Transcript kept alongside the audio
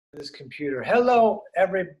This computer. Hello,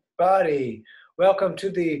 everybody. Welcome to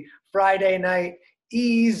the Friday night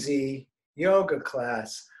easy yoga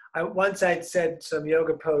class. Once I'd said some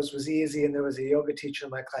yoga pose was easy, and there was a yoga teacher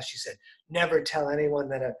in my class. She said, "Never tell anyone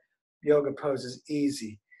that a yoga pose is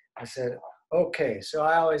easy." I said, "Okay." So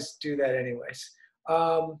I always do that, anyways.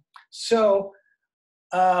 Um, so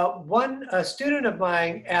a student of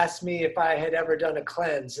mine asked me if I had ever done a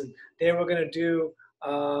cleanse, and they were going to do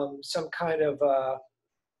some kind of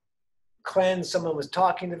cleanse someone was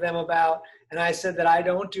talking to them about. And I said that I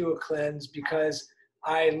don't do a cleanse because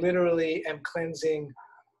I literally am cleansing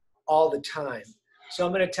all the time. So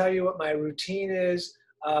I'm going to tell you what my routine is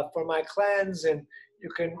for my cleanse, and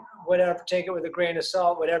you can whatever take it with a grain of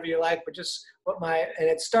salt, whatever you like, but just and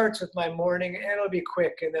it starts with my morning, and it'll be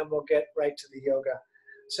quick, and then we'll get right to the yoga.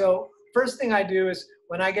 So first thing I do is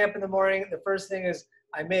when I get up in the morning, the first thing is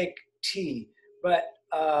I make tea, but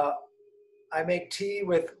I make tea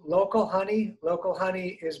with local honey. Local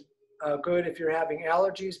honey is good if you're having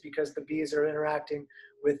allergies because the bees are interacting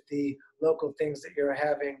with the local things that you're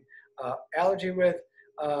having allergy with.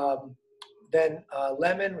 Then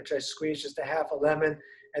lemon, which I squeeze just a half a lemon,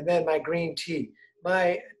 and then my green tea.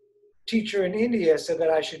 My teacher in India said that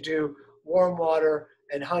I should do warm water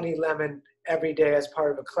and honey lemon every day as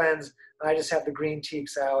part of a cleanse. I just have the green tea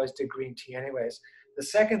because I always did green tea anyways. The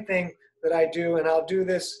second thing that I do, and I'll do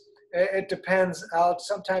this, it depends. I'll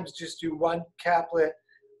sometimes just do one caplet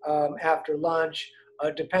after lunch.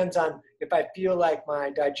 It depends on if I feel like my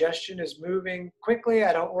digestion is moving quickly.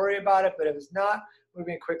 I don't worry about it, but if it's not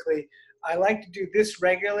moving quickly, I like to do this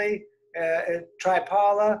regularly,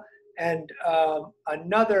 Tripala. And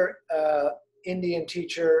another Indian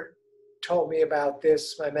teacher told me about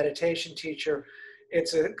this, my meditation teacher.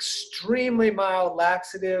 It's an extremely mild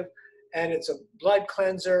laxative, and it's a blood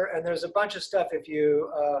cleanser, and there's a bunch of stuff if you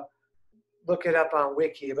look it up on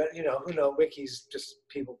Wiki, but you know, who knows, Wiki's just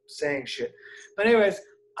people saying shit. But anyways,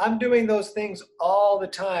 I'm doing those things all the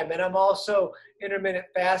time, and I'm also intermittent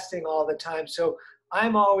fasting all the time. So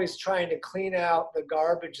I'm always trying to clean out the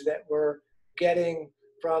garbage that we're getting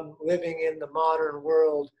from living in the modern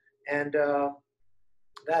world, and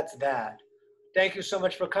that's that. Thank you so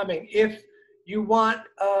much for coming. If you want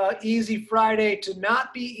Easy Friday to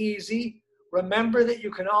not be easy, remember that you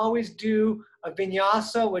can always do a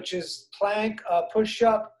vinyasa, which is plank,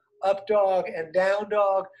 push-up, up dog, and down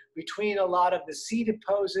dog between a lot of the seated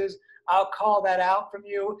poses. I'll call that out from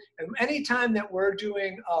you. And anytime that we're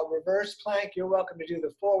doing a reverse plank, you're welcome to do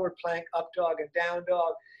the forward plank, up dog, and down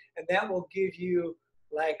dog. And that will give you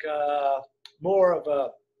like more of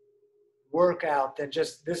a workout than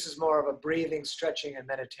just, this is more of a breathing, stretching, and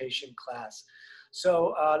meditation class.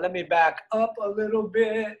 So let me back up a little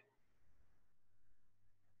bit.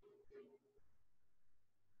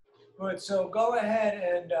 Good, so go ahead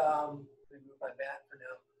and, let me move my mat for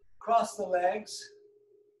now. Cross the legs,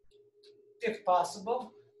 if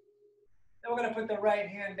possible. Then we're gonna put the right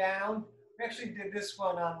hand down. We actually did this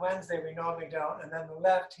one on Wednesday, we normally don't. And then the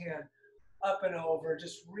left hand up and over,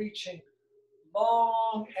 just reaching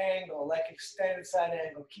long angle, like extended side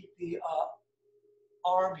angle. Keep the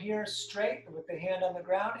arm here straight with the hand on the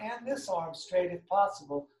ground, and this arm straight if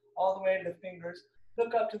possible, all the way to the fingers.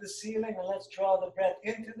 Look up to the ceiling, and let's draw the breath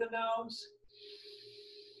into the nose.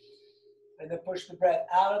 And then push the breath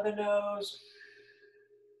out of the nose.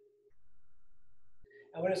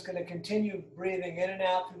 And we're just going to continue breathing in and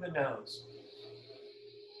out through the nose.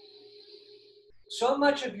 So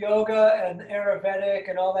much of yoga and Ayurvedic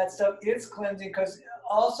and all that stuff is cleansing, because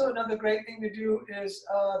also another great thing to do is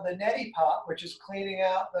the neti pot, which is cleaning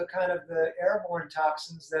out the kind of the airborne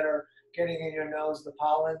toxins that are getting in your nose, the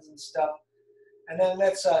pollens and stuff. And then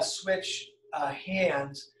let's switch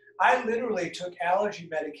hands. I literally took allergy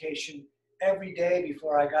medication every day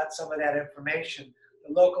before I got some of that information.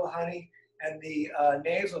 The local honey and the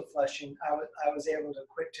nasal flushing, I was able to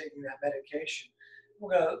quit taking that medication. We're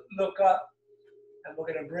going to look up, and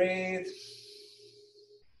we're going to breathe.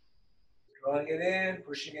 Drawing it in,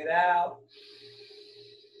 pushing it out.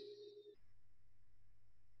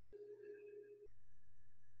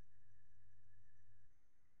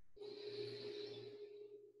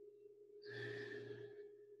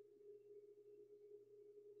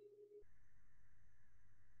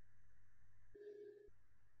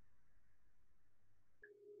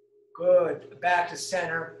 Good. Back to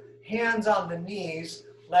center. Hands on the knees,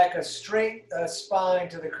 like a straight spine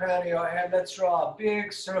to the crown of your head. Let's draw a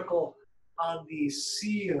big circle on the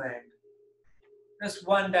ceiling. Just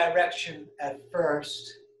one direction at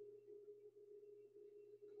first.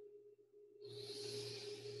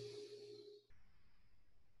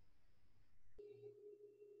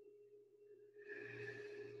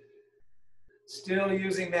 Still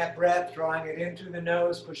using that breath, drawing it in through the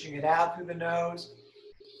nose, pushing it out through the nose.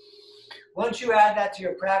 Once you add that to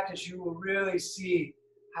your practice, you will really see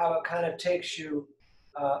how it kind of takes you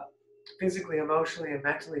physically, emotionally, and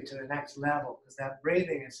mentally to the next level, because that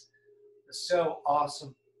breathing is so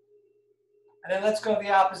awesome. And then let's go the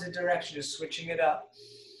opposite direction, just switching it up.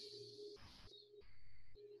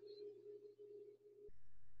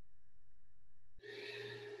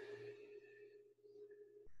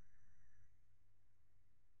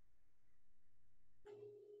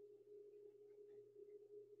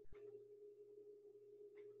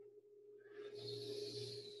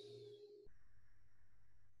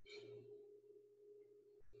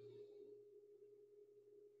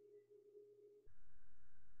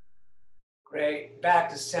 Great, back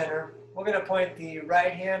to center. We're gonna point the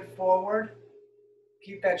right hand forward.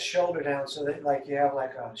 Keep that shoulder down so that like you have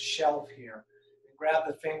like a shelf here. And grab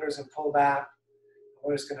the fingers and pull back.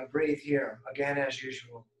 We're just gonna breathe here, again as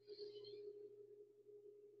usual.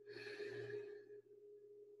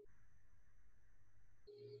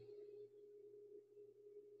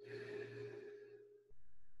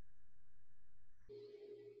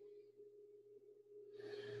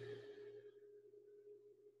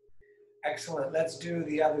 Excellent, let's do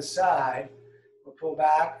the other side. We'll pull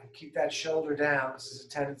back and keep that shoulder down because there's a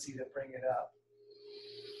tendency to bring it up.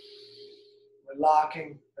 We're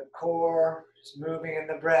locking the core, just moving in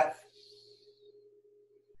the breath.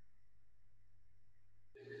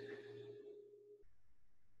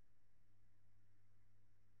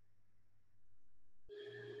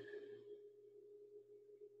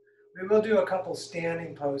 We will do a couple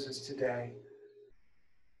standing poses today.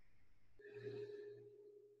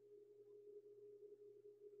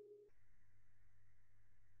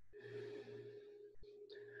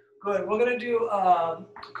 Good, we're gonna do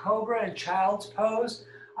Cobra and Child's Pose.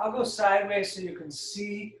 I'll go sideways so you can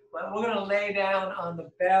see, but we're gonna lay down on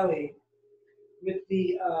the belly with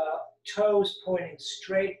the toes pointing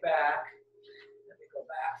straight back. Let me go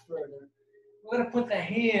back further. We're gonna put the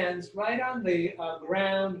hands right on the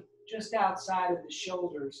ground just outside of the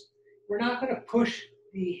shoulders. We're not gonna push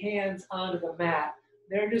the hands onto the mat.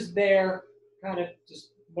 They're just there, kind of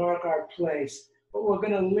just mark our place. But we're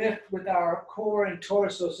gonna lift with our core and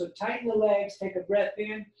torso. So tighten the legs, take a breath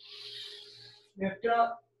in, lift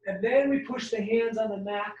up, and then we push the hands on the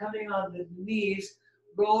mat, coming on the knees,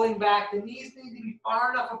 rolling back. The knees need to be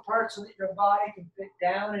far enough apart so that your body can fit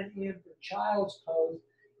down and in for Child's Pose.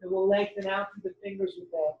 And we'll lengthen out through the fingers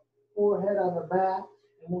with the forehead on the mat.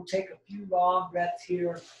 And we'll take a few long breaths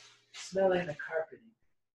here, smelling the carpeting.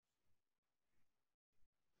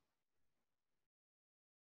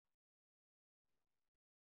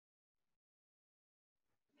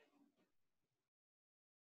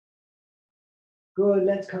 Good,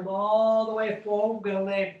 let's come all the way forward. We're gonna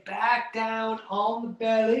lay back down on the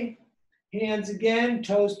belly. Hands again,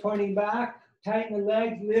 toes pointing back. Tighten the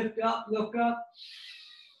legs, lift up, look up.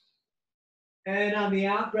 And on the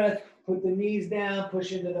out breath, put the knees down,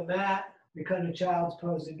 push into the mat. We come to Child's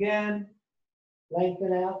Pose again.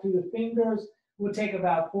 Lengthen out through the fingers. We'll take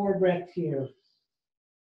about 4 breaths here.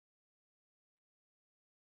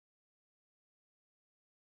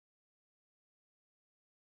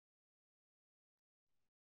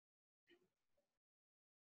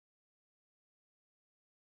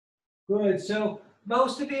 Good, so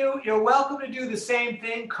most of you, you're welcome to do the same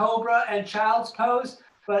thing, Cobra and Child's Pose,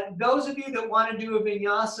 but those of you that want to do a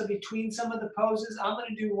vinyasa between some of the poses, I'm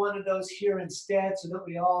going to do one of those here instead so that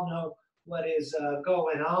we all know what is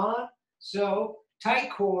going on. So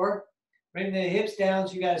tight core, bring the hips down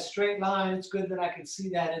so you got a straight line. It's good that I can see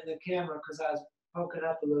that in the camera because I was poking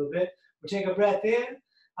up a little bit. We'll take a breath in.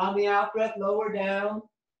 On the out breath, lower down,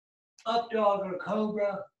 up dog or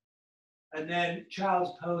Cobra, and then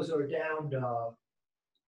Child's Pose or down dog.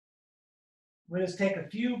 We're going to take a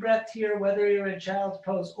few breaths here, whether you're in Child's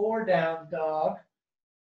Pose or down dog.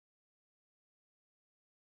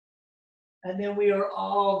 And then we are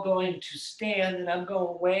all going to stand, and I'm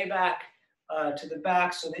going way back to the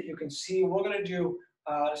back so that you can see. We're going to do,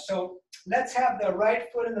 so let's have the right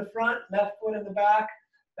foot in the front, left foot in the back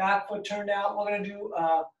foot turned out. We're going to do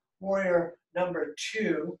warrior number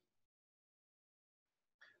 2.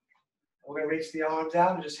 We're going to reach the arms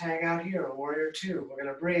out and just hang out here, warrior 2. We're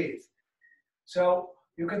going to breathe. So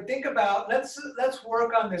you can think about, let's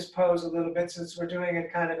work on this pose a little bit since we're doing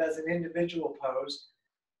it kind of as an individual pose.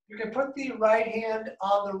 You can put the right hand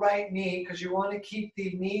on the right knee because you want to keep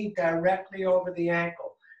the knee directly over the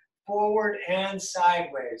ankle, forward and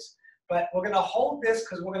sideways. But we're going to hold this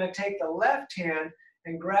because we're going to take the left hand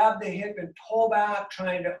and grab the hip and pull back,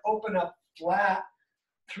 trying to open up flat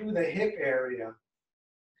through the hip area.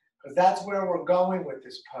 because that's where we're going with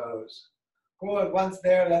this pose. Good, once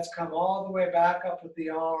there, let's come all the way back up with the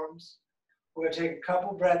arms. We're going to take a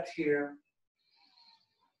couple breaths here.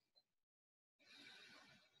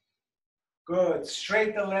 Good,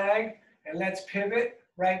 straight the leg, and let's pivot.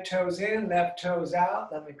 Right toes in, left toes out.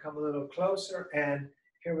 Let me come a little closer, and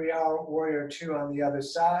here we are, warrior two on the other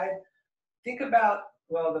side. Think about,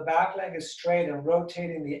 well, the back leg is straight and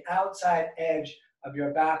rotating the outside edge of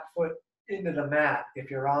your back foot into the mat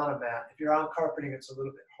if you're on a mat. If you're on carpeting, it's a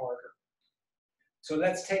little bit harder. So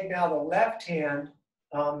let's take now the left hand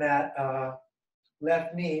on that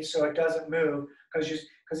left knee so it doesn't move, because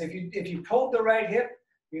if you pulled the right hip,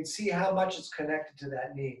 you'd see how much it's connected to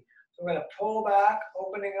that knee. So we're going to pull back,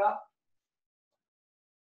 opening up.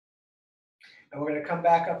 And we're going to come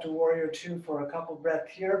back up to warrior two for a couple breaths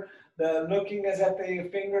here. The looking is at the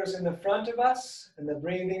fingers in the front of us, and the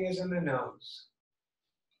breathing is in the nose.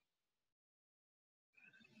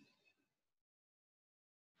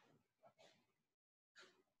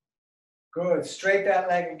 Good, straight that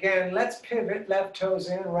leg again. Let's pivot, left toes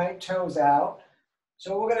in, right toes out.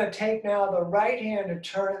 So we're going to take now the right hand and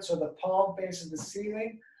turn it so the palm faces the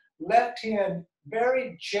ceiling. Left hand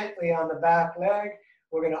very gently on the back leg.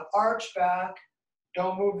 We're going to arch back.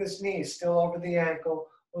 Don't move this knee, still over the ankle.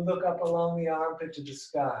 We'll look up along the armpit to the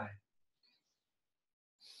sky.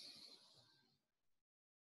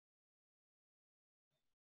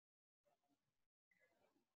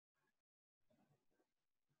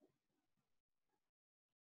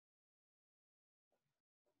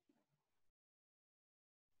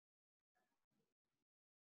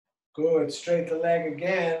 Good, straight the leg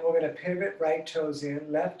again. We're going to pivot, right toes in,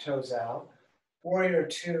 left toes out. Warrior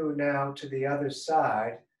two now to the other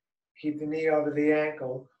side. Keep the knee over the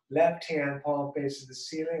ankle. Left hand, palm faces the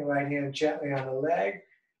ceiling. Right hand gently on the leg.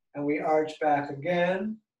 And we arch back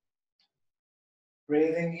again.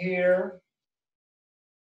 Breathing here.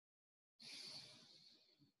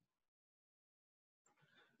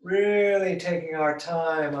 Really taking our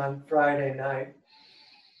time on Friday night.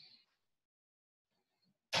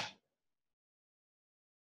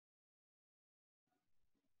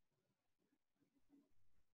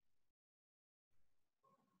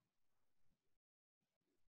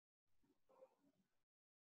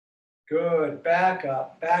 Good, back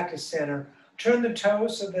up, back to center. Turn the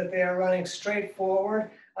toes so that they are running straight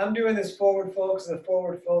forward. I'm doing this forward fold because the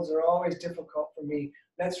forward folds are always difficult for me.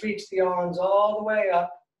 Let's reach the arms all the way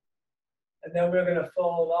up. And then we're going to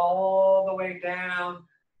fold all the way down,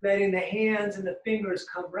 letting the hands and the fingers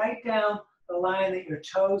come right down the line that your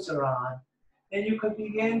toes are on. Then you could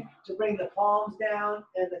begin to bring the palms down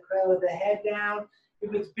and the crown of the head down.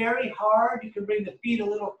 If it's very hard, you can bring the feet a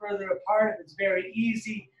little further apart. If it's very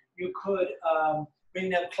easy, you could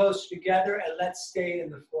bring them close together, and let's stay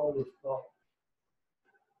in the forward fold.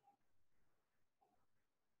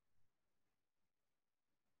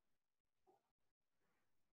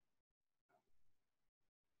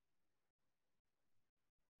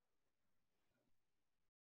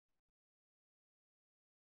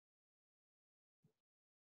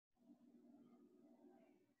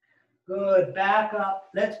 Good, back up.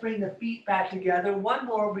 Let's bring the feet back together. One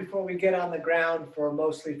more before we get on the ground for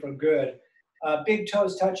mostly for good. Big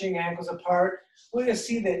toes touching, ankles apart. We're going to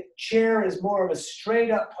see that chair is more of a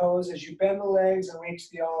straight up pose as you bend the legs and reach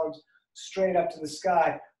the arms straight up to the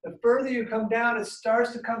sky. The further you come down, it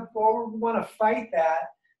starts to come forward. We want to fight that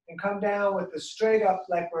and come down with the straight up,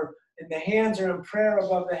 like and the hands are in prayer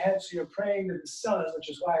above the head, so you're praying to the sun, which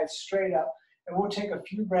is why it's straight up. And we'll take a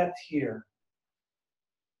few breaths here.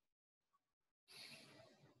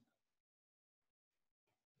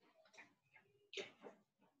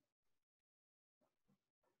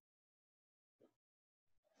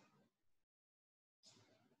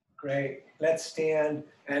 Great. Let's stand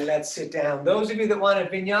and let's sit down. Those of you that want a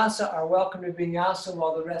vinyasa are welcome to vinyasa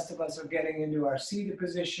while the rest of us are getting into our seated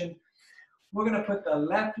position. We're going to put the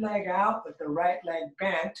left leg out with the right leg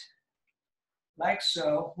bent, like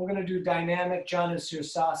so. We're going to do dynamic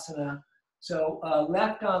Janusirsasana. So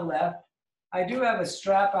left on left. I do have a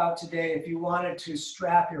strap out today. If you wanted to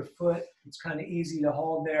strap your foot, it's kind of easy to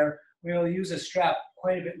hold there. We'll use a strap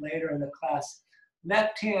quite a bit later in the class.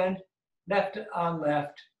 Left hand, left on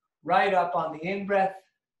left. Right up on the in-breath,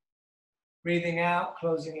 breathing out,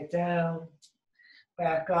 closing it down.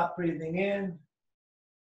 Back up, breathing in,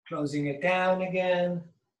 closing it down again.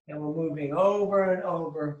 And we're moving over and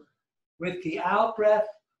over with the out-breath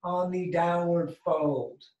on the downward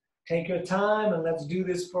fold. Take your time and let's do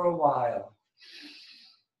this for a while.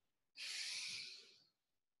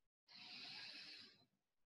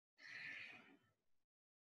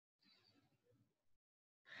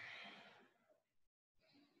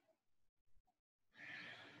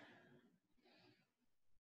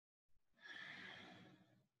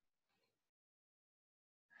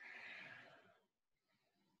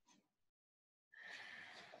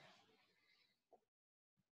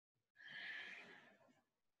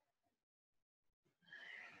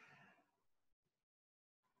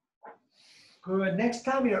 Good. Next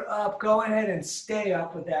time you're up, go ahead and stay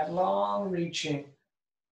up with that long reaching.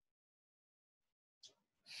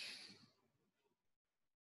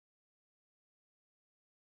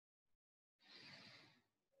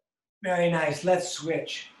 Very nice. Let's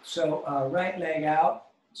switch. So right leg out.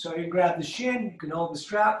 So you grab the shin, you can hold the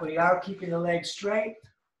strap. We are keeping the leg straight,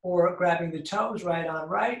 or grabbing the toes right on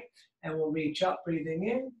right, and we'll reach up, breathing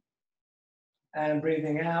in, and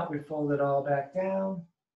breathing out. We fold it all back down.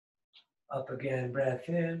 Up again, breath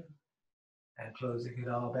in, and closing it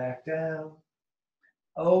all back down.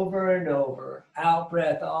 Over and over. Out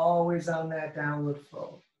breath, always on that downward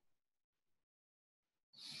fold.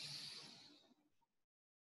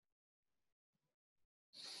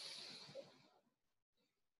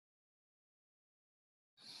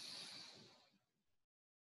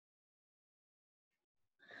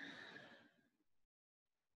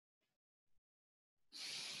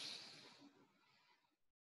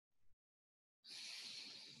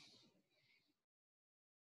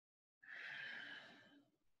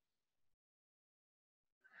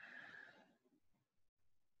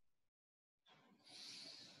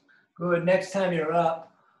 Good. Next time you're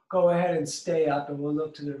up, go ahead and stay up, and we'll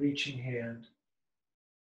look to the reaching hand.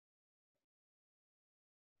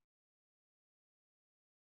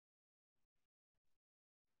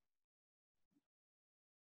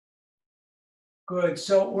 Good.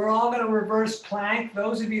 So we're all going to reverse plank.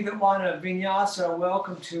 Those of you that want a vinyasa are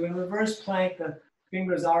welcome to. In reverse plank, the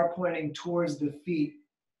fingers are pointing towards the feet.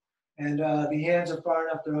 And the hands are far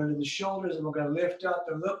enough, they're under the shoulders, and we're going to lift up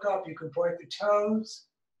and look up. You can point the toes.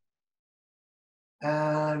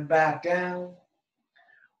 And back down.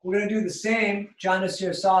 We're going to do the same,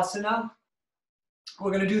 Janasirsasana.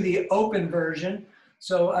 We're going to do the open version.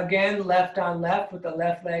 So again, left on left with the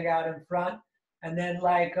left leg out in front. And then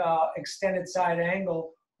like extended side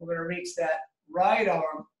angle, we're going to reach that right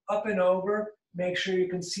arm up and over. Make sure you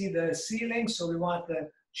can see the ceiling. So we want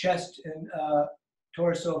the chest and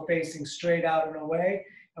torso facing straight out and away.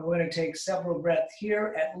 And we're going to take several breaths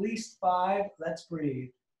here, at least 5. Let's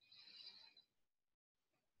breathe.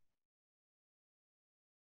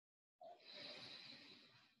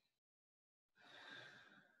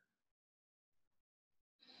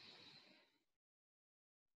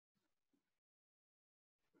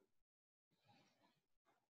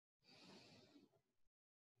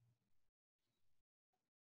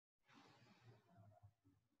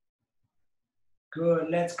 Good.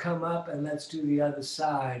 Let's come up and let's do the other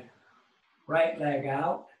side. Right leg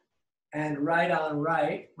out and right on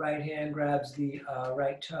right. Right hand grabs the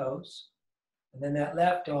right toes. And then that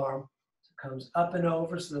left arm comes up and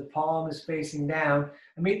over so the palm is facing down.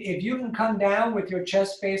 I mean, if you can come down with your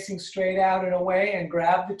chest facing straight out and away and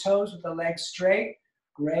grab the toes with the legs straight,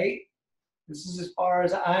 great. This is as far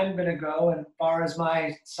as I'm going to go and as far as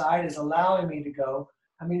my side is allowing me to go.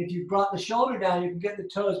 I mean, if you brought the shoulder down, you can get the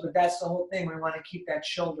toes, but that's the whole thing. We want to keep that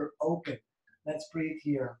shoulder open. Let's breathe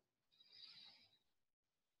here.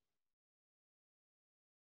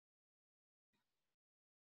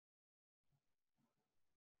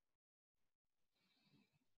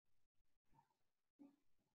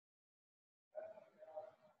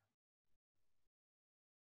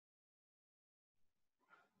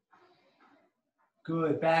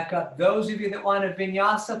 Good, back up. Those of you that want a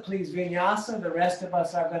vinyasa, please vinyasa. The rest of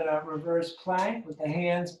us are going to reverse plank with the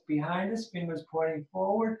hands behind us, fingers pointing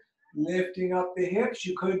forward, lifting up the hips.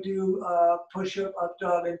 You could do push-up, up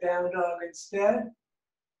dog, and down dog instead.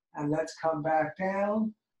 And let's come back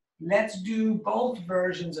down. Let's do both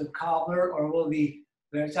versions of cobbler, or will be,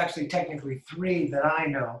 there's actually technically 3 that I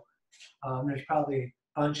know. There's probably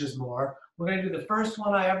bunches more. We're going to do the first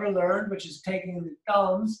one I ever learned, which is taking the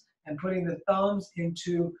thumbs and putting the thumbs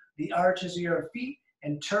into the arches of your feet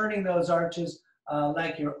and turning those arches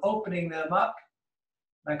like you're opening them up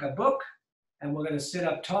like a book. And we're going to sit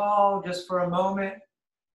up tall just for a moment.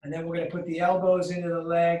 And then we're going to put the elbows into the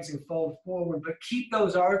legs and fold forward. But keep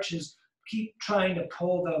those arches, keep trying to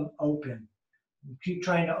pull them open. Keep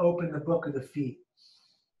trying to open the book of the feet.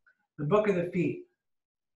 The book of the feet.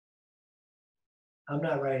 I'm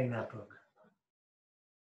not writing that book.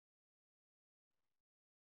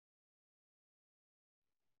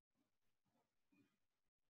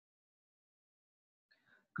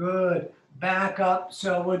 Good. Back up.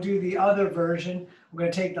 So we'll do the other version. We're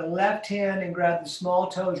going to take the left hand and grab the small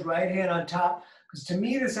toes, right hand on top. Because to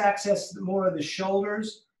me, this accesses more of the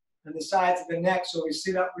shoulders and the sides of the neck. So we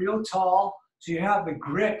sit up real tall. So you have the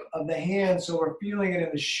grip of the hand. So we're feeling it in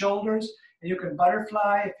the shoulders. And you can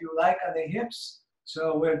butterfly if you like on the hips.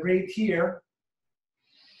 So we'll breathe here.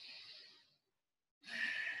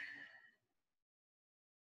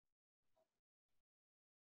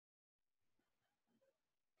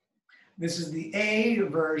 This is the A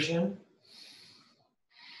version.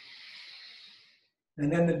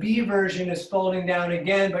 And then the B version is folding down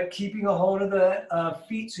again, but keeping a hold of the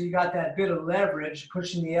feet so you got that bit of leverage,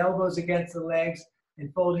 pushing the elbows against the legs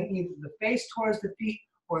and folding either the face towards the feet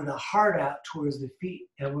or the heart out towards the feet.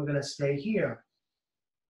 And we're going to stay here.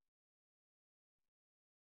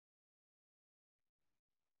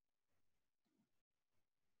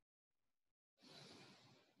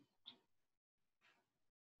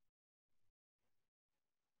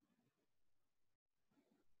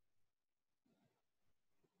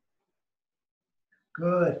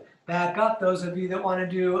 Good. Back up. Those of you that want to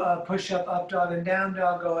do push-up, up dog, and down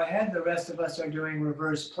dog, go ahead. The rest of us are doing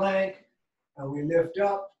reverse plank. And we lift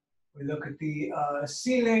up. We look at the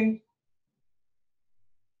ceiling.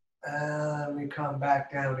 And we come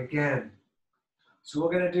back down again. So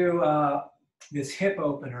we're going to do this hip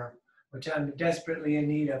opener, which I'm desperately in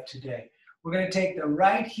need of today. We're going to take the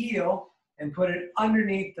right heel and put it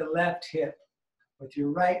underneath the left hip with your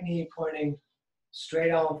right knee pointing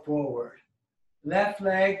straight on forward. Left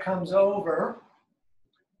leg comes over.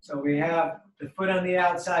 So we have the foot on the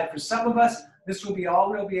outside. For some of us, this will be all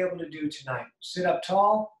we'll be able to do tonight. Sit up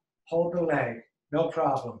tall, hold the leg, no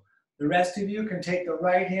problem. The rest of you can take the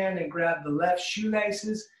right hand and grab the left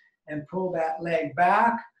shoelaces and pull that leg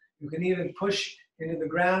back. You can even push into the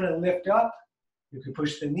ground and lift up. You can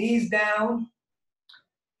push the knees down.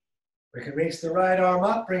 We can reach the right arm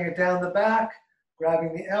up, bring it down the back,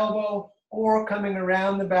 grabbing the elbow, or coming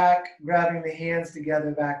around the back, grabbing the hands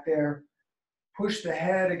together back there. Push the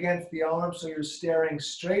head against the arm so you're staring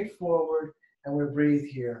straight forward, and we breathe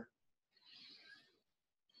here.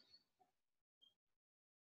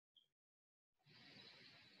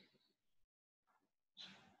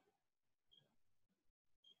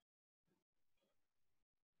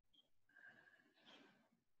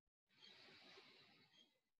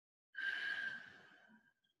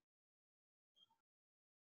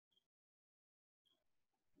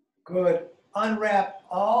 Good. Unwrap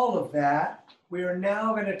all of that. We are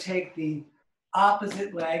now going to take the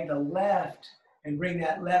opposite leg, the left, and bring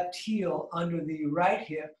that left heel under the right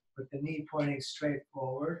hip with the knee pointing straight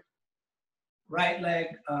forward. Right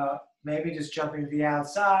leg, maybe just jumping to the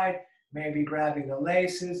outside, maybe grabbing the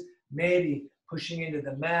laces, maybe pushing into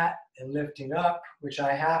the mat and lifting up, which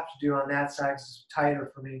I have to do on that side because it's tighter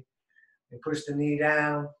for me. And push the knee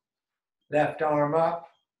down, left arm up,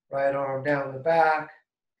 right arm down the back.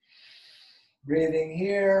 Breathing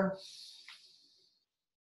here.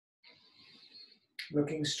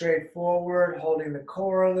 Looking straight forward, holding the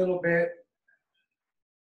core a little bit.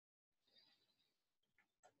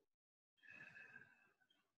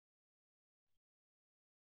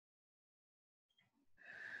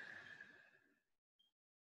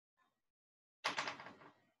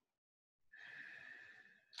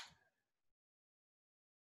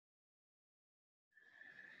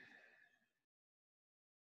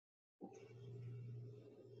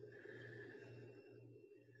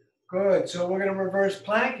 Good. So we're going to reverse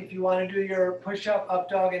plank. If you want to do your push-up, up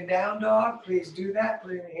dog, and down dog, please do that.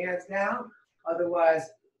 Putting the hands down. Otherwise,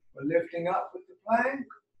 we're lifting up with the plank.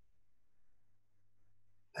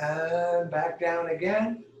 And back down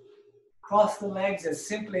again. Cross the legs as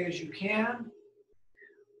simply as you can.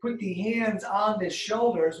 Put the hands on the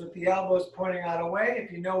shoulders with the elbows pointing out away.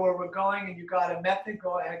 If you know where we're going and you got a method,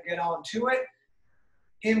 go ahead, get on to it.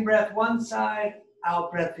 In breath one side, out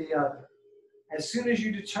breath the other. As soon as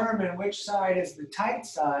you determine which side is the tight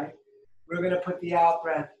side, we're going to put the out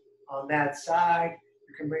breath on that side.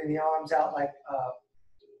 You can bring the arms out like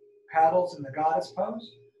paddles in the goddess pose,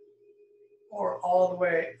 or all the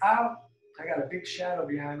way out. I got a big shadow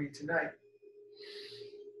behind me tonight.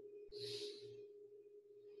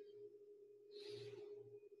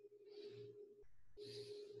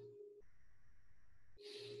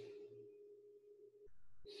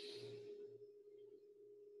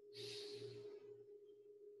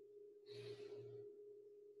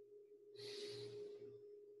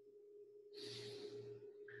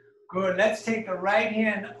 Good. Let's take the right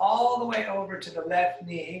hand all the way over to the left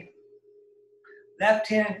knee. Left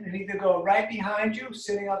hand can either go right behind you,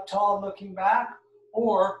 sitting up tall, looking back,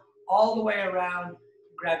 or all the way around,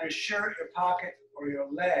 grab your shirt, your pocket, or your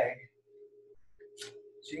leg.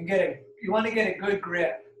 So you want to get a good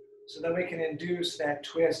grip so that we can induce that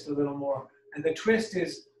twist a little more. And the twist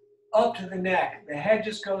is up to the neck. The head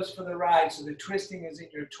just goes for the ride, so the twisting is in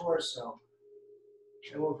your torso.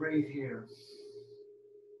 And we'll breathe here.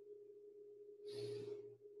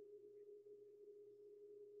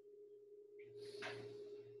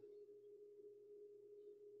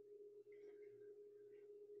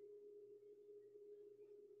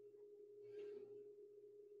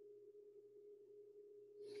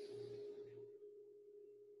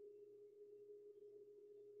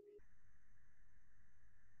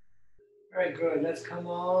 Very good. Let's come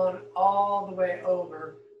on all the way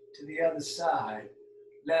over to the other side.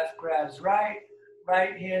 Left grabs right,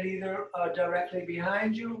 right hand either directly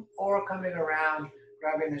behind you or coming around,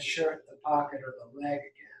 grabbing the shirt, the pocket, or the leg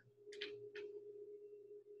again.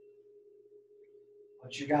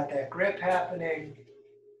 Once you got that grip happening,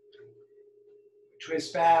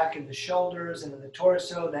 twist back in the shoulders and in the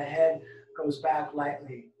torso, the head goes back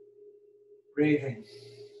lightly. Breathing.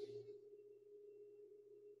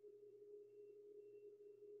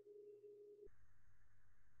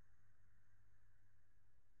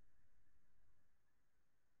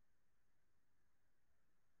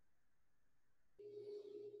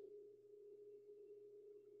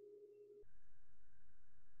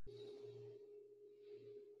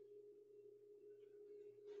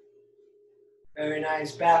 Very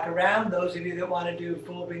nice. Back around. Those of you that want to do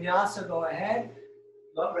full vinyasa, go ahead.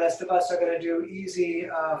 The rest of us are going to do easy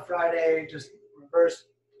Friday, just reverse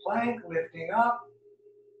plank, lifting up.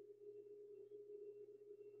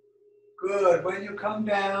 Good. When you come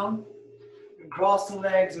down, you cross the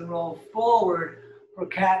legs and roll forward for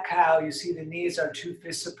cat-cow. You see the knees are 2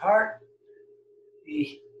 fists apart.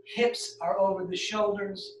 The hips are over the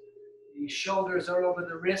shoulders. The shoulders are over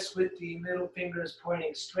the wrists with the middle fingers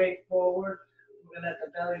pointing straight forward. We're going to let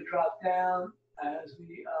the belly drop down as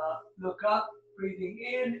we look up, breathing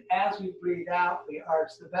in. As we breathe out, we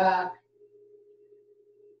arch the back.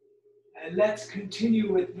 And let's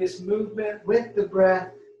continue with this movement with the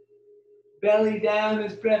breath. Belly down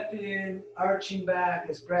as breath in, arching back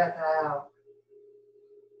as breath out.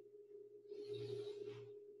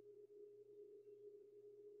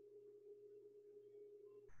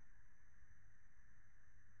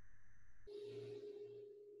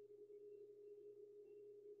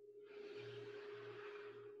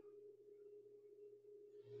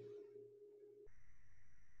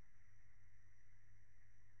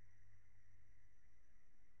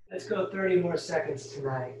 Let's go 30 more seconds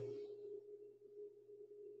tonight.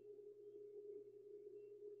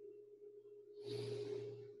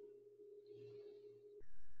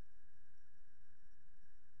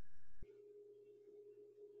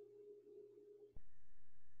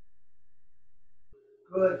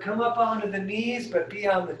 Good. Come up onto the knees, but be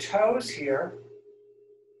on the toes here.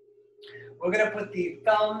 We're going to put the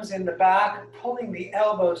thumbs in the back, pulling the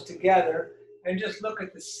elbows together, and just look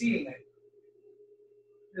at the ceiling.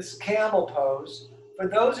 This camel pose. For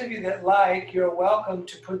those of you that like, you're welcome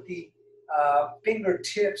to put the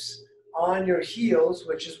fingertips on your heels,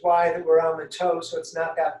 which is why that we're on the toes, so it's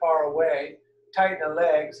not that far away. Tighten the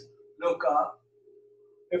legs, look up.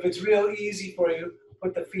 If it's real easy for you,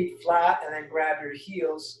 put the feet flat and then grab your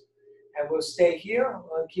heels. And we'll stay here.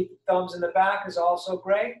 We'll keep the thumbs in the back is also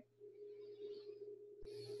great.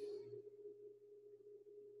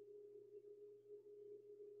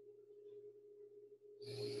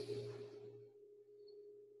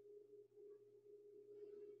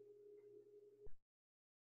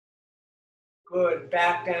 Good,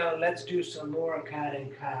 back down. Let's do some more cat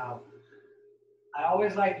and cow. I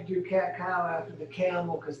always like to do cat-cow after the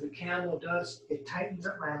camel because the camel it tightens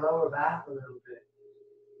up my lower back a little bit.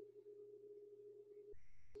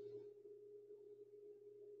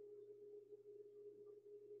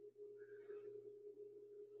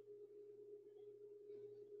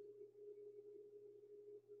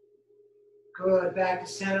 Good, back to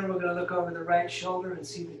center. We're going to look over the right shoulder and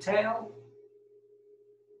see the tail.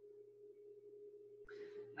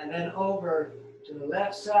 And then over to the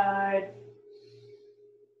left side.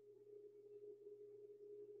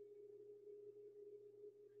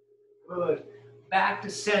 Good. Back to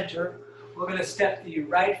center. We're going to step the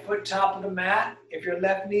right foot top of the mat. If your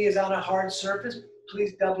left knee is on a hard surface,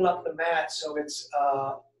 please double up the mat so it's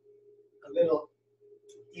a little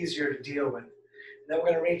easier to deal with. And then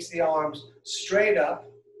we're going to reach the arms straight up.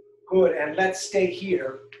 Good. And let's stay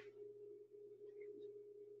here.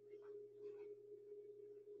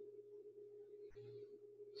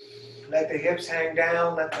 Let the hips hang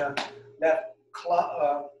down. Let the left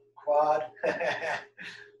quad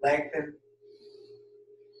lengthen.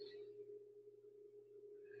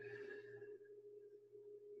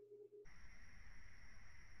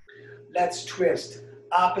 Let's twist.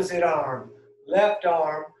 Opposite arm. Left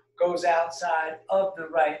arm goes outside of the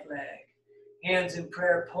right leg. Hands in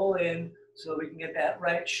prayer, pull in so we can get that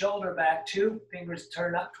right shoulder back too. Fingers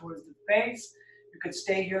turn up towards the face. You could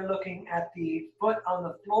stay here looking at the foot on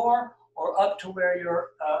the floor or up to where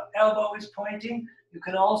your elbow is pointing. You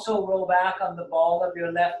can also roll back on the ball of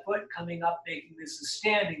your left foot, coming up, making this a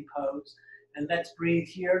standing pose. And let's breathe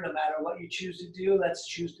here. No matter what you choose to do, let's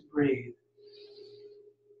choose to breathe.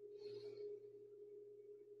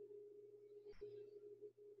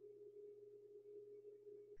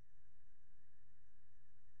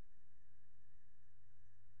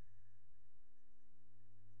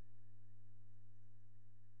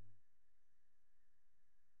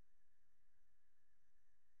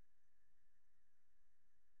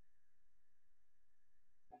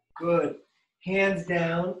 Good. Hands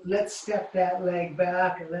down. Let's step that leg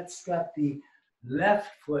back and let's step the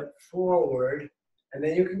left foot forward. And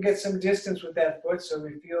then you can get some distance with that foot so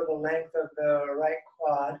we feel the length of the right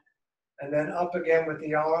quad. And then up again with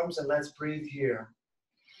the arms, and let's breathe here.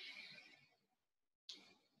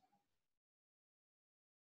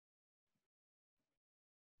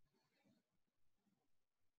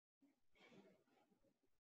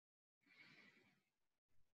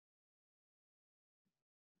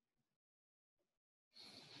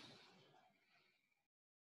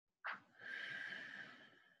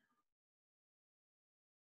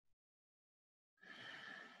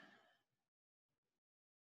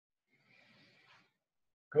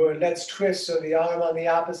 Good. Let's twist. So the arm on the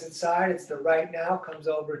opposite side, it's the right now, comes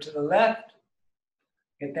over to the left.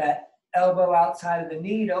 Get that elbow outside of the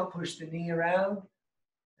knee. Don't push the knee around.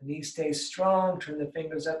 The knee stays strong. Turn the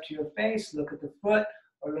fingers up to your face. Look at the foot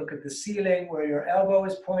or look at the ceiling where your elbow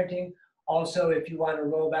is pointing. Also, if you want to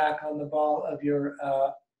roll back on the ball of your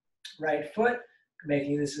right foot,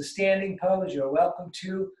 making this a standing pose, you're welcome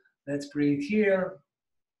to. Let's breathe here.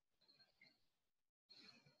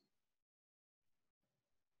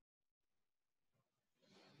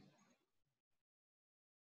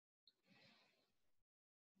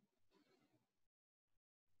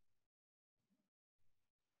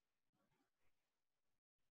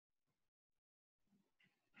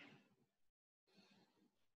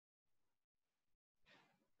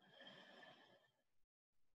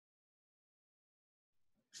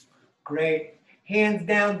 Great. Hands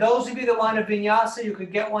down. Those of you that want a vinyasa, you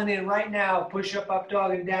could get one in right now. Push up, up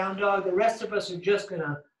dog, and down dog. The rest of us are just going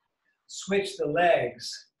to switch the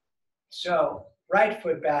legs. So right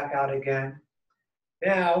foot back out again.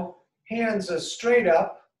 Now, hands are straight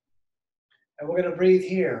up, and we're going to breathe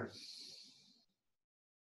here.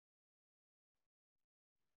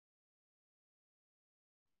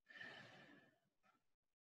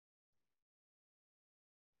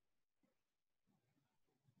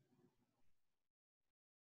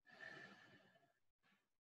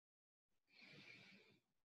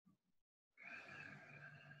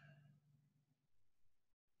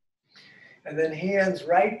 And then hands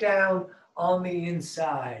right down on the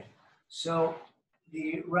inside. So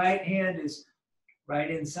the right hand is right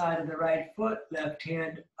inside of the right foot, left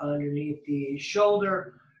hand underneath the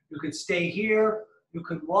shoulder. You could stay here. You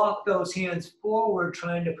could walk those hands forward,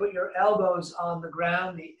 trying to put your elbows on the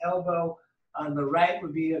ground. The elbow on the right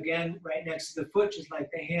would be, again, right next to the foot, just like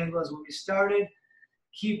the hand was when we started.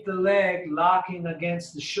 Keep the leg locking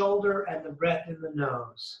against the shoulder and the breath in the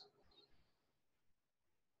nose.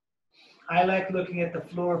 I like looking at the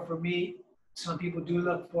floor. For me, some people do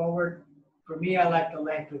look forward. For me, I like the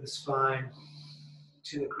length of the spine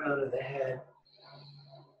to the crown of the head.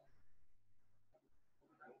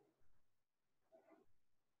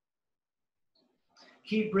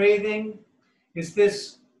 Keep breathing. It's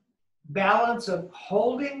this balance of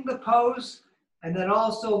holding the pose and then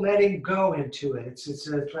also letting go into it. It's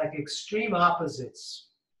like extreme opposites.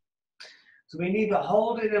 So we need to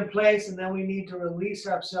hold it in place and then we need to release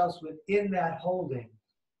ourselves within that holding.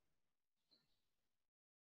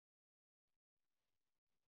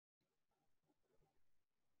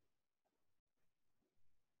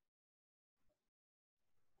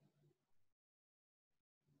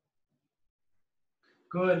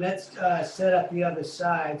 Good. Let's set up the other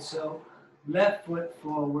side. So left foot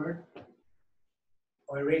forward.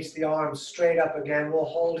 Or reach the arms straight up again. We'll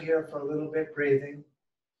hold here for a little bit, breathing.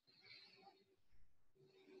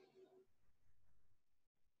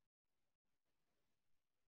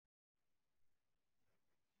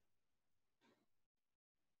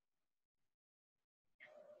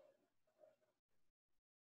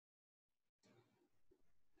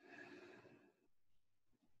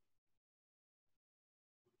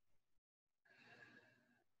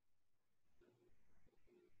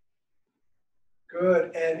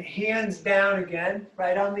 Good. And hands down again,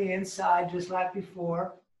 right on the inside, just like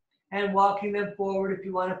before. And walking them forward if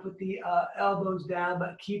you want to put the elbows down,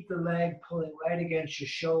 but keep the leg pulling right against your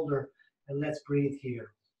shoulder. And let's breathe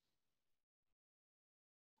here.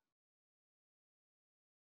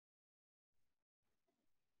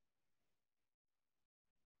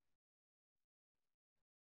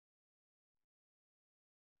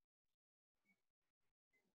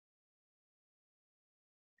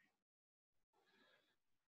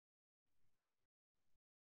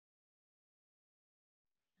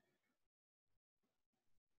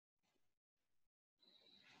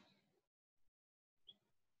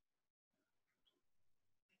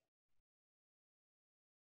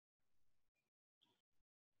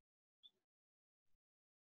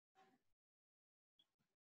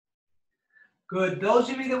 Good. Those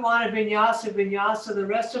of you that want a vinyasa, vinyasa. The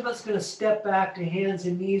rest of us are going to step back to hands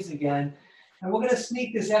and knees again. And we're going to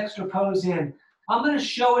sneak this extra pose in. I'm going to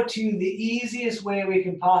show it to you the easiest way we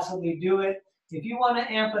can possibly do it. If you want to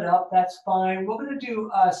amp it up, that's fine. We're going to do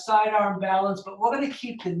a side arm balance, but we're going to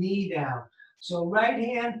keep the knee down. So right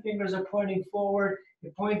hand, fingers are pointing forward.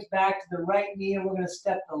 It points back to the right knee, and we're going to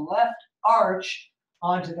step the left arch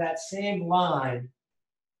onto that same line,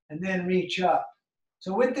 and then reach up.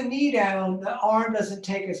 So with the knee down, the arm doesn't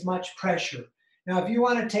take as much pressure. Now, if you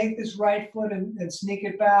want to take this right foot and sneak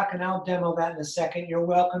it back, and I'll demo that in a second, you're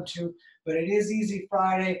welcome to, but it is Easy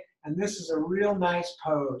Friday, and this is a real nice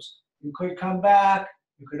pose. You could come back,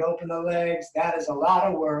 you could open the legs. That is a lot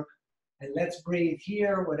of work. And let's breathe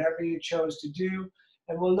here, whatever you chose to do,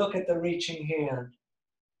 and we'll look at the reaching hand.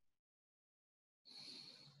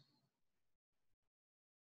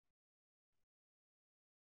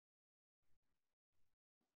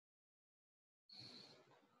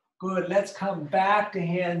 Good, let's come back to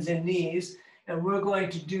hands and knees, and we're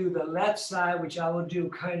going to do the left side, which I will do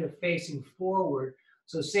kind of facing forward.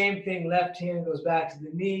 So same thing, left hand goes back to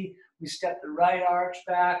the knee, we step the right arch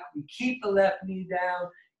back, we keep the left knee down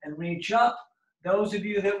and reach up. Those of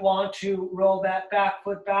you that want to roll that back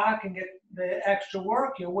foot back and get the extra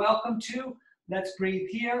work, you're welcome to. Let's breathe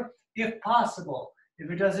here, if possible.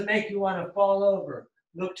 If it doesn't make you want to fall over,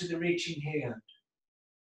 look to the reaching hand.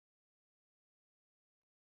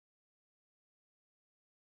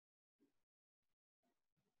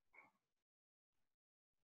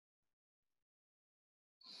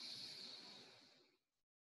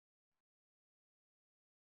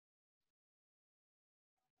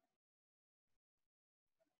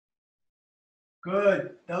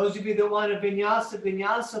 Good. Those of you that want a vinyasa,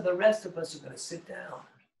 vinyasa. The rest of us are going to sit down.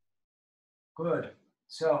 Good.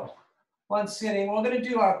 So, one sitting. We're going to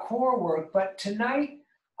do our core work, but tonight,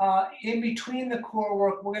 in between the core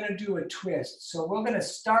work, we're going to do a twist. So we're going to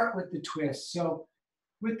start with the twist. So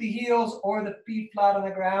with the heels or the feet flat on the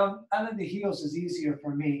ground, I think the heels is easier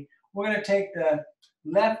for me. We're going to take the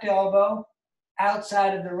left elbow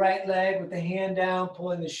outside of the right leg with the hand down,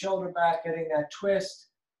 pulling the shoulder back, getting that twist.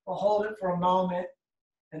 We'll hold it for a moment,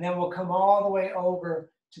 and then we'll come all the way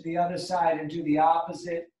over to the other side and do the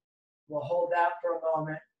opposite. We'll hold that for a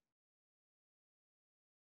moment.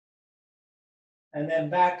 And then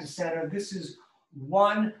back to center. This is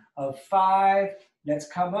 1 of 5. Let's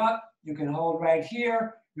come up. You can hold right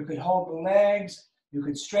here. You could hold the legs. You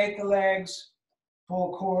could straight the legs.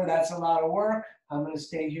 Full core, that's a lot of work. I'm going to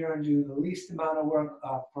stay here and do the least amount of work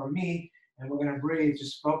for me. And we're going to breathe,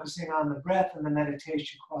 just focusing on the breath and the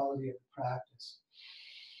meditation quality of the practice.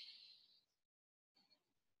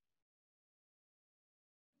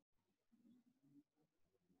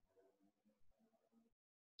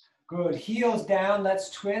 Good. Heels down. Let's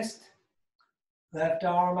twist. Left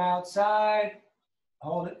arm outside.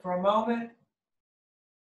 Hold it for a moment.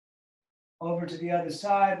 Over to the other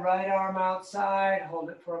side. Right arm outside. Hold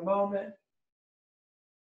it for a moment.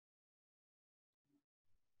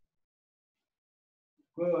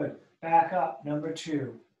 Good. Back up. Number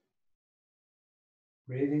 2.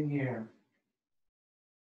 Breathing here.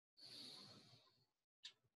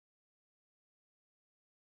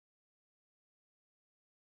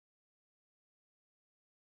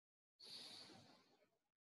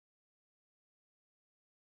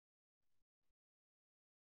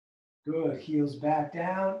 Good. Heels back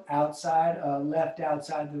down. Outside, left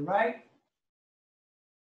outside the right.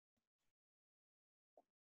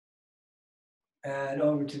 And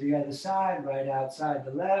over to the other side, right outside the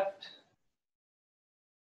left.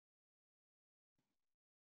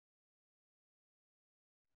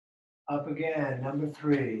 Up again, number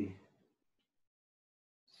 3.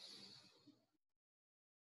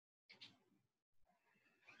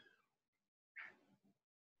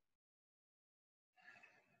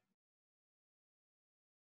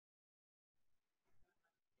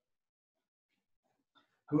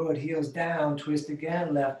 Good, heels down, twist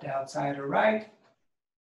again, left outside or right.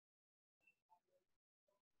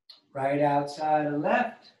 Right outside or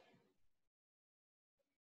left.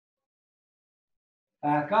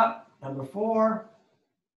 Back up, number 4.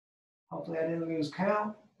 Hopefully I didn't lose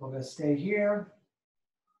count. We're gonna stay here.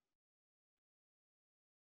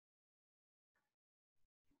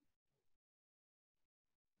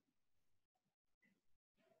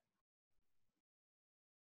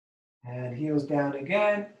 And heels down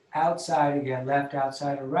again, outside again, left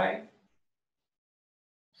outside or right.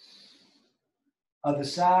 Other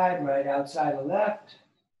side, right outside or left.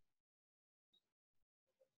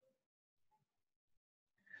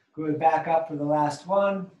 Good, back up for the last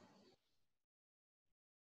one.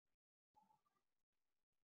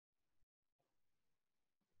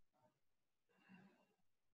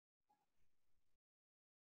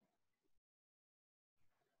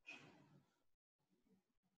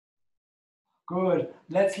 Good.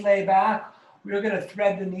 Let's lay back. We're going to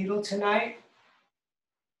thread the needle tonight.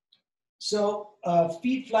 So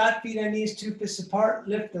feet flat, feet on knees, 2 fists apart.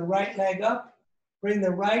 Lift the right leg up. Bring the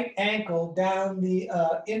right ankle down the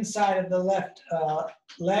inside of the left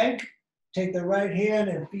leg. Take the right hand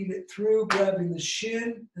and feed it through, grabbing the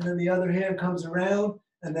shin. And then the other hand comes around.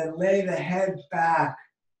 And then lay the head back.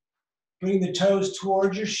 Bring the toes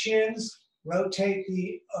towards your shins. Rotate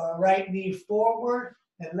the right knee forward.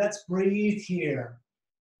 And let's breathe here.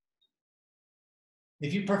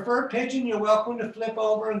 If you prefer pigeon, you're welcome to flip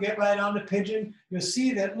over and get right on the pigeon. You'll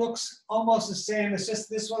see that it looks almost the same. It's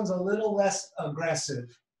just this one's a little less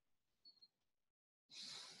aggressive.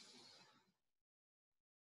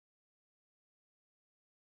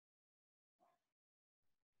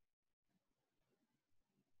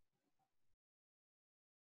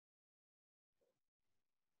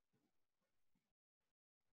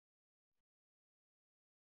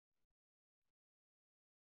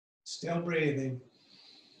 Still breathing.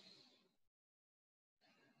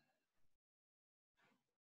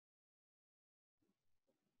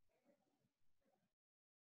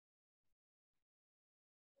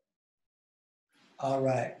 All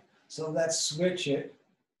right, so let's switch it.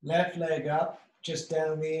 Left leg up, just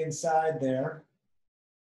down the inside there.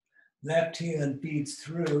 Left hand feeds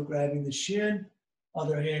through, grabbing the shin.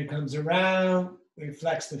 Other hand comes around. We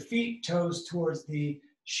flex the feet, toes towards the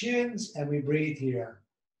shins, and we breathe here.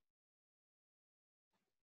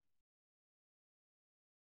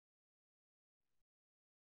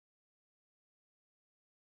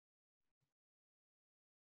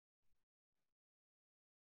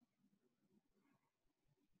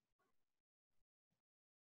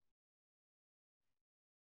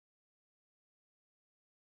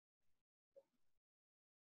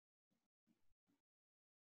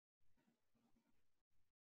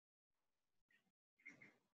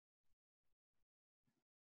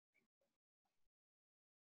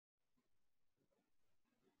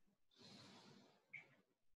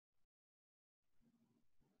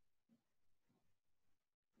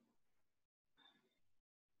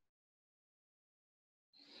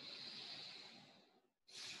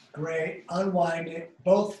 Great. Unwind it.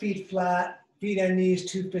 Both feet flat, feet and knees,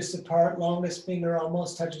 2 fists apart. Longest finger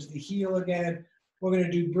almost touches the heel again. We're going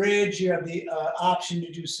to do bridge. You have the option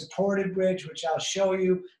to do supported bridge, which I'll show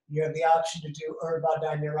you. You have the option to do Urdhva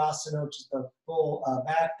Dhanurasana, which is the full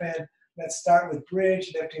back bend. Let's start with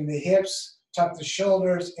bridge, lifting the hips, tuck the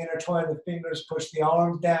shoulders, intertwine the fingers, push the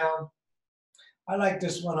arms down. I like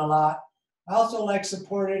this one a lot. I also like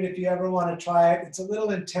supported if you ever want to try it. It's a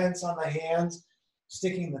little intense on the hands,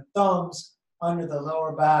 sticking the thumbs under the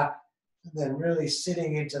lower back and then really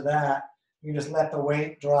sitting into that. You just let the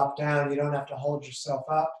weight drop down. You don't have to hold yourself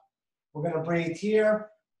up. We're going to breathe here.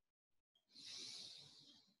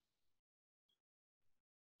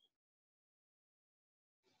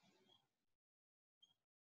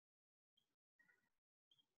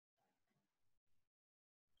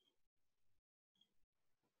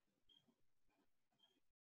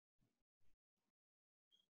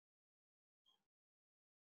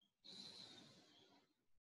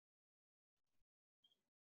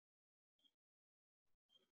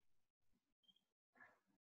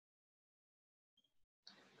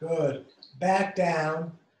 Good. Back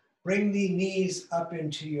down. Bring the knees up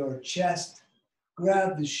into your chest.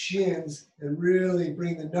 Grab the shins and really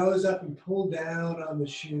bring the nose up and pull down on the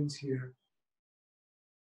shins here.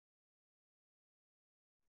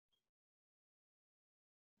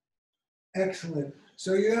 Excellent.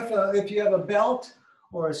 So if you have a belt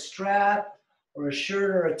or a strap or a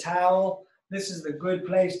shirt or a towel, this is the good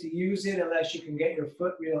place to use it unless you can get your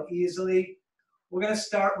foot real easily. We're going to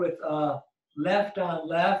start with left on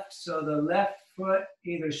left. So the left foot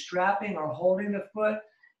either strapping or holding the foot.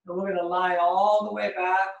 And we're going to lie all the way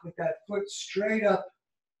back with that foot straight up.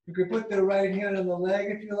 You can put the right hand on the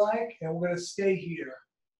leg if you like, and we're going to stay here.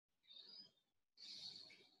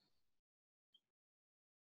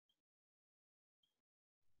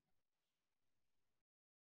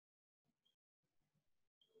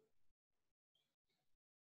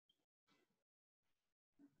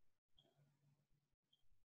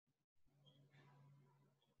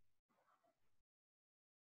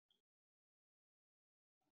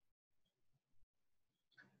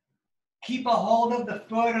 Keep a hold of the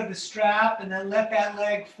foot of the strap and then let that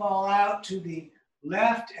leg fall out to the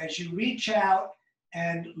left as you reach out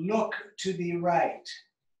and look to the right.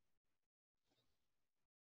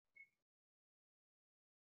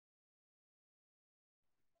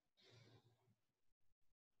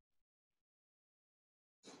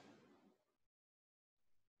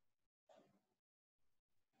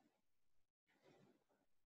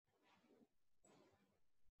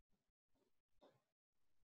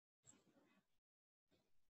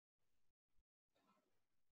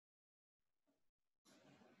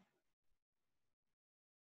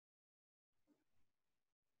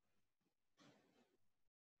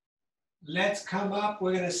 Let's come up.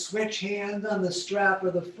 We're going to switch hands on the strap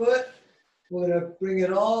of the foot. We're going to bring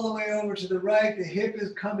it all the way over to the right. The hip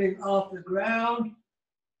is coming off the ground.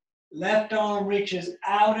 Left arm reaches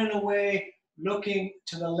out and away, looking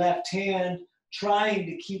to the left hand, trying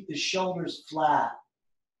to keep the shoulders flat.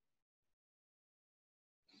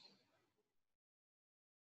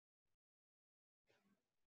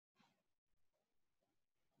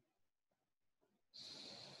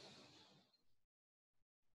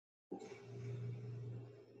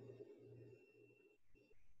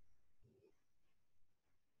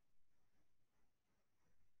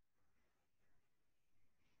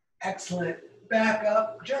 Excellent. Back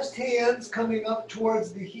up, just hands coming up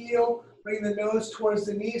towards the heel. Bring the nose towards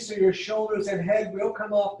the knee so your shoulders and head will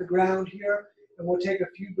come off the ground here. And we'll take a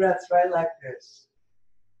few breaths right like this.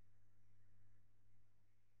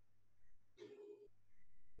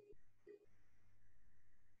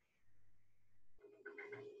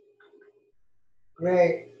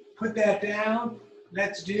 Great. Put that down.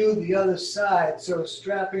 Let's do the other side. So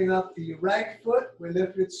strapping up the right foot, we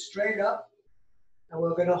lift it straight up, and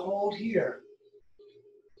we're going to hold here.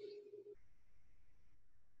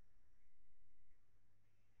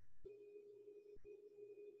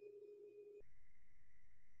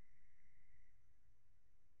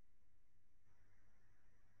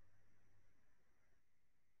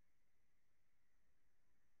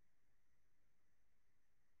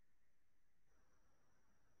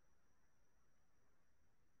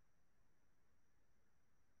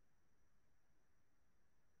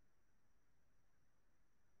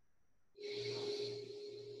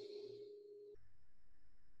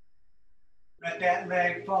 Let that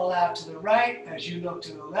leg fall out to the right as you look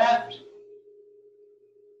to the left.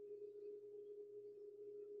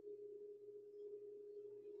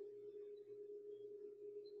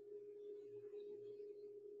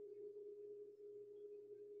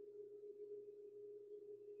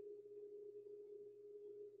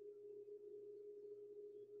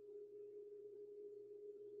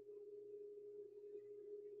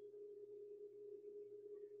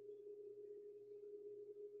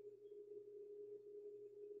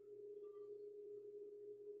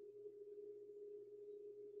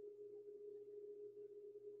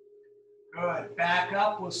 Good. Back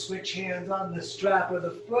up. We'll switch hands on the strap of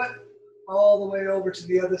the foot all the way over to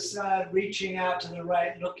the other side, reaching out to the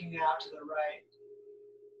right, looking out to the right.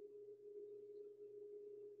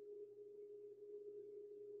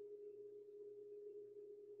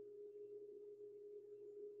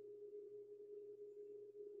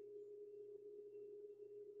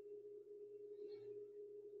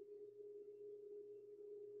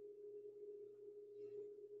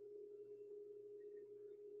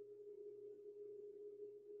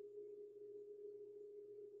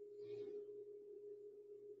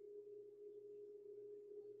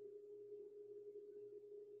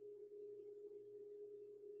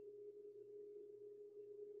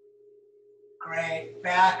 Great.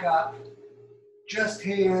 Back up. Just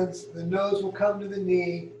hands. The nose will come to the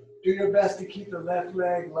knee. Do your best to keep the left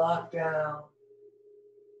leg locked down.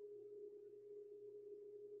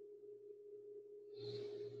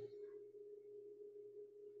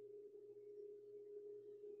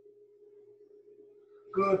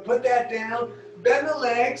 Good. Put that down. Bend the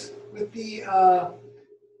legs with the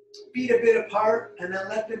feet a bit apart, and then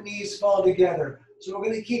let the knees fall together. So we're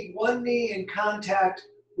going to keep one knee in contact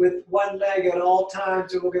with one leg at all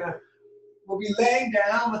times, and we'll be laying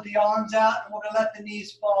down with the arms out, and we're going to let the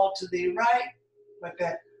knees fall to the right, but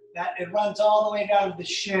that it runs all the way down to the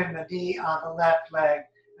shin, the knee on the left leg,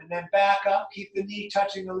 and then back up, keep the knee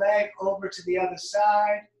touching the leg, over to the other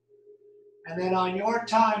side, and then on your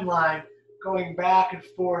timeline, going back and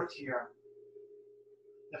forth here.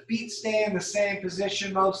 The feet stay in the same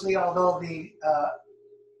position mostly, although the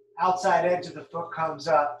outside edge of the foot comes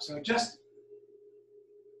up. So just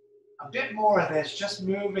a bit more of this, just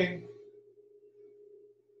moving.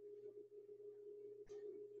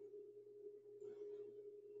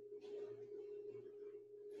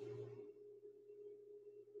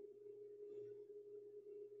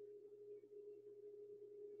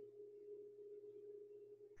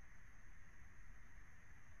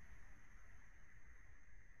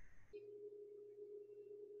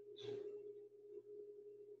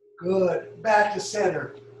 Good. Back to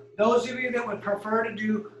center. Those of you that would prefer to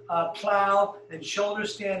do plow and shoulder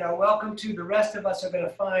stand are welcome to. The rest of us are going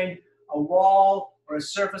to find a wall or a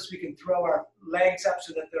surface we can throw our legs up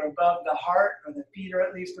so that they're above the heart, or the feet are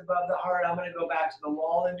at least above the heart. I'm going to go back to the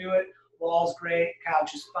wall and do it. Wall's great.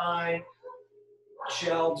 Couch is fine.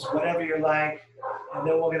 Shelves, whatever you like. And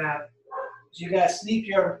then we're going to, so you got to sneak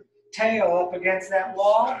your tail up against that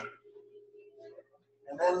wall.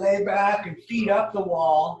 And then lay back and feet up the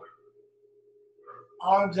wall,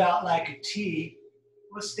 arms out like a T.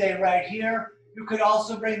 We'll stay right here. You could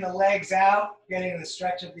also bring the legs out, getting the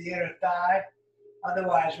stretch of the inner thigh.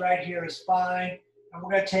 Otherwise, right here is fine. And we're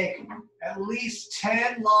going to take at least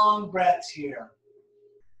 10 long breaths here.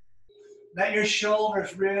 Let your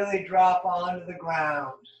shoulders really drop onto the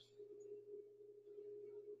ground.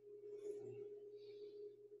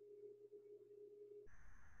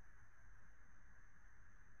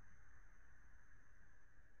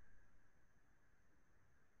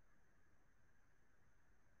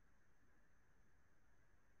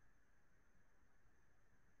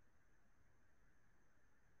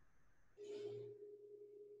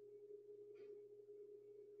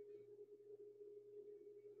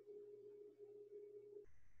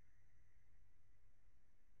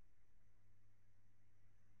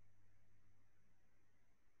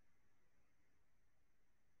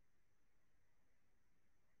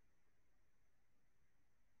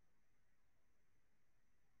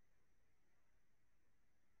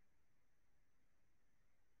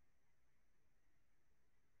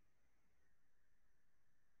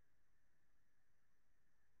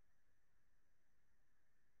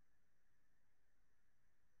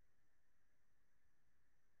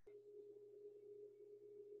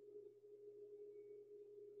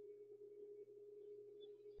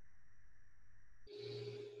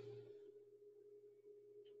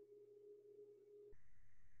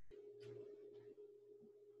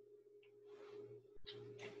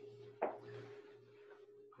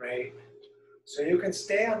 Great. So you can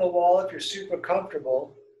stay on the wall if you're super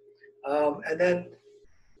comfortable. And then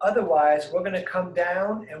otherwise, we're going to come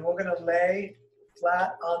down and we're going to lay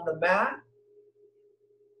flat on the mat.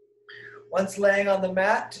 Once laying on the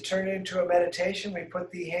mat, to turn it into a meditation, we put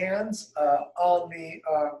the hands on the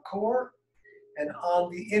core. And on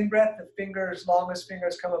the in-breath, the fingers, longest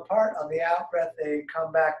fingers come apart. On the out-breath, they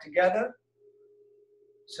come back together.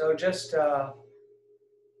 So just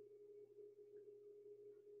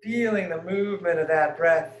feeling the movement of that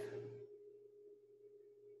breath.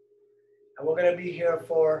 And we're going to be here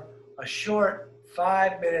for a short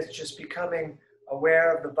 5 minutes, just becoming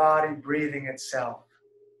aware of the body breathing itself.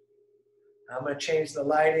 I'm going to change the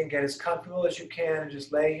lighting, get as comfortable as you can, and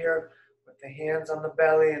just lay here with the hands on the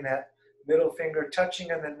belly and that middle finger touching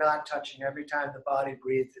and then not touching every time the body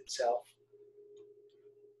breathes itself.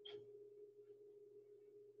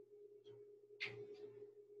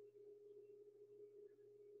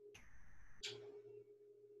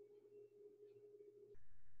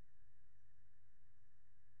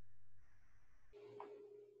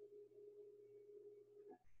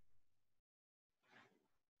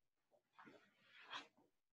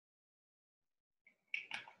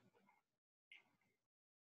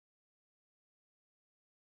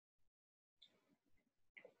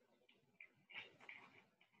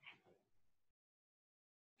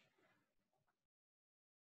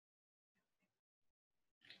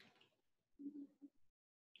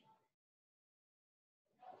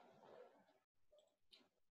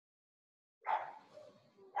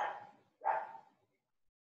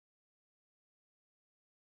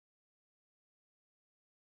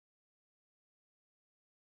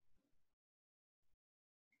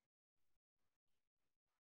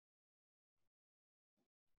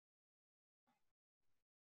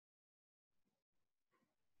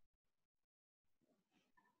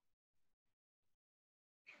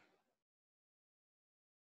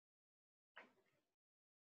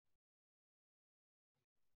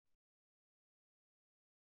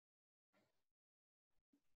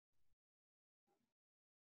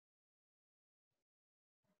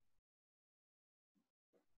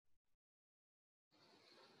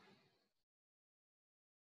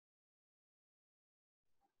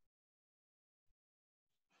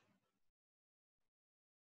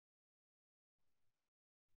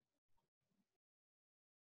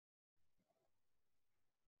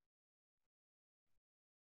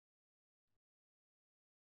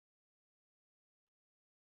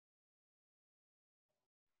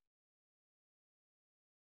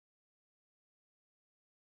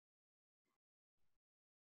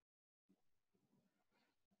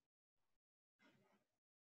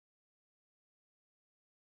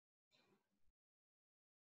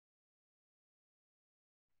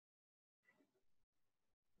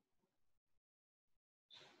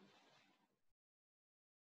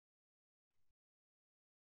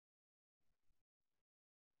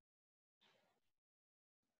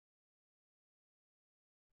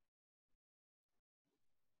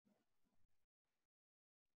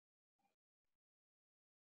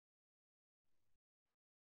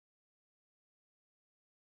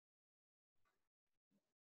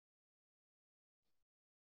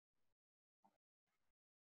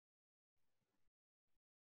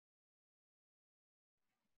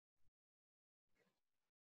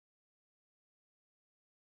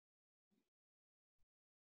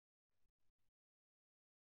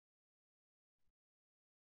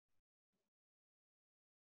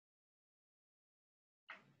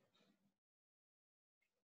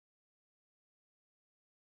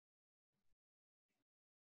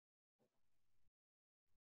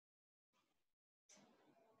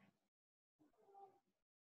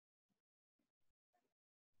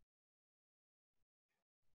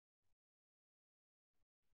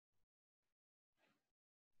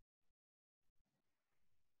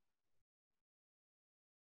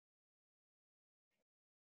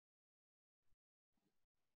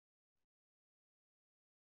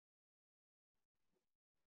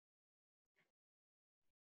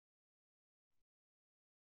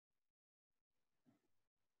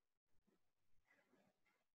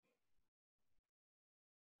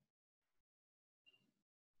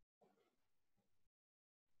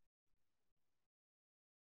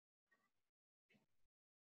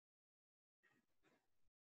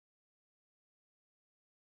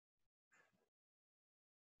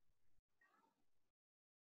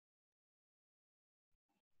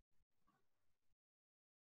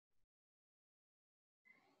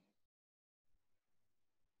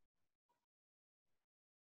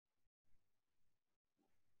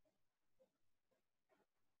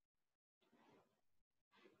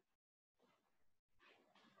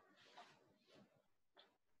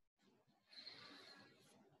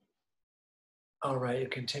 All right, you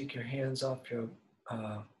can take your hands off your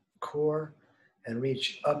core and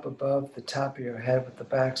reach up above the top of your head with the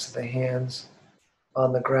backs of the hands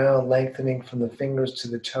on the ground, lengthening from the fingers to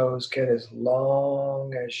the toes. Get as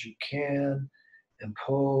long as you can and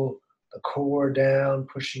pull the core down,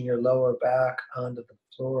 pushing your lower back onto the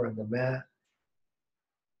floor and the mat.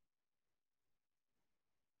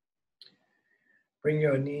 Bring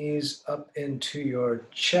your knees up into your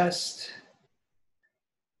chest.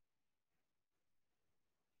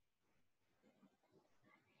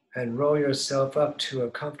 And roll yourself up to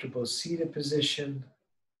a comfortable seated position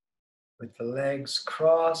with the legs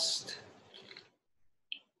crossed.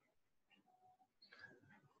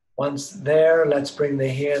 Once there, let's bring the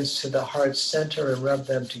hands to the heart center and rub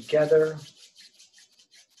them together.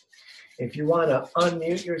 If you want to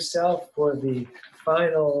unmute yourself for the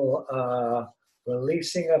final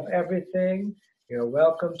releasing of everything, you're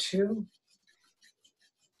welcome to.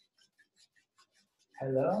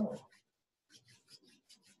 Hello.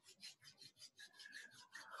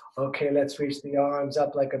 Okay, let's reach the arms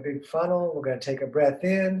up like a big funnel. We're going to take a breath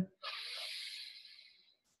in.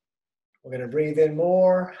 We're going to breathe in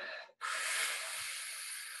more.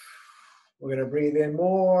 We're going to breathe in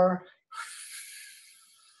more.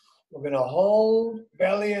 We're going to hold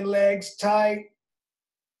belly and legs tight.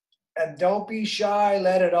 And don't be shy.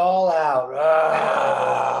 Let it all out. Oh.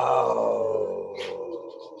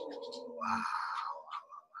 Wow.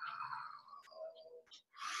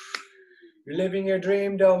 You're living your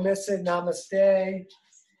dream. Don't miss it. Namaste.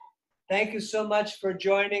 Thank you so much for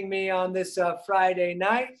joining me on this Friday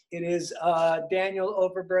night. It is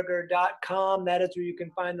danieloverberger.com. That is where you can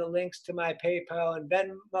find the links to my PayPal and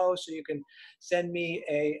Venmo, so you can send me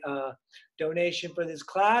a donation for this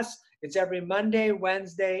class. It's every Monday,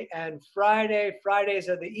 Wednesday, and Friday. Fridays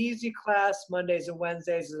are the easy class. Mondays and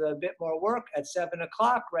Wednesdays is a bit more work at 7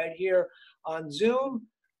 o'clock right here on Zoom.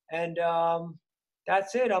 And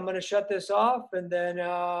that's it. I'm going to shut this off, and then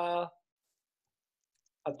I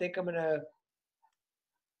think I'm going to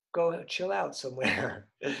go chill out somewhere.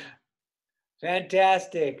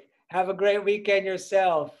 Fantastic. Have a great weekend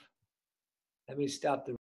yourself. Let me stop the